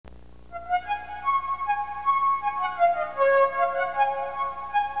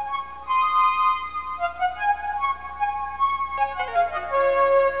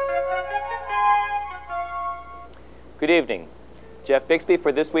evening. Jeff Bixby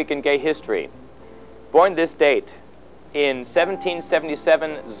for This Week in Gay History. Born this date, in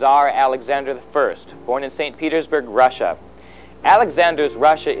 1777, Tsar Alexander I, born in St. Petersburg, Russia. Alexander's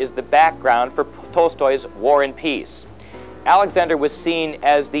Russia is the background for Tolstoy's War and Peace. Alexander was seen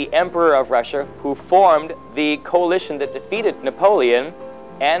as the Emperor of Russia who formed the coalition that defeated Napoleon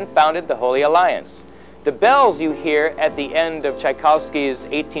and founded the Holy Alliance. The bells you hear at the end of Tchaikovsky's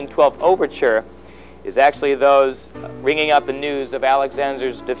 1812 overture is actually those ringing out the news of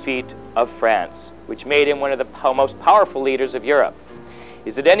Alexander's defeat of France, which made him one of the most powerful leaders of Europe.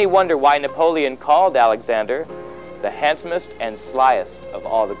 Is it any wonder why Napoleon called Alexander the handsomest and slyest of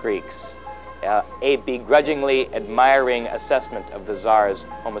all the Greeks? A begrudgingly admiring assessment of the Tsar's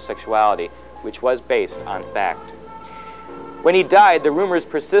homosexuality, which was based on fact. When he died, the rumors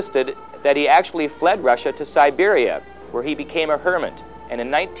persisted that he actually fled Russia to Siberia, where he became a hermit, and in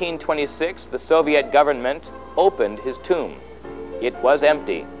 1926, the Soviet government opened his tomb. It was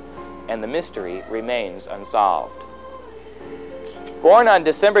empty, and the mystery remains unsolved. Born on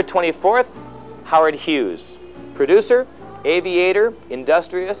December 24th, Howard Hughes, producer, aviator,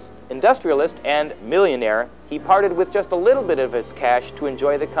 industrialist, and millionaire, he parted with just a little bit of his cash to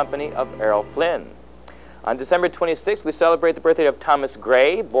enjoy the company of Errol Flynn. On December 26th, we celebrate the birthday of Thomas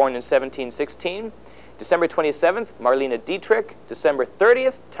Gray, born in 1716. December 27th, Marlene Dietrich. December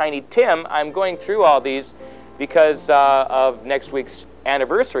 30th, Tiny Tim. I'm going through all these because of next week's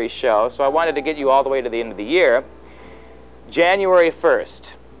anniversary show, so I wanted to get you all the way to the end of the year. January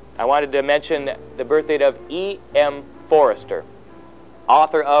 1st, I wanted to mention the birthday of E.M. Forrester,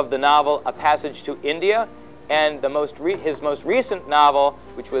 author of the novel A Passage to India, and his most recent novel,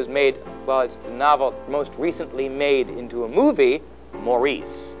 which was made, well, it's the novel most recently made into a movie,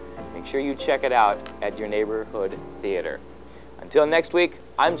 Maurice. Make sure you check it out at your neighborhood theater. Until next week,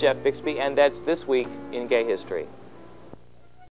 I'm Jeff Bixby, and that's This Week in Gay History.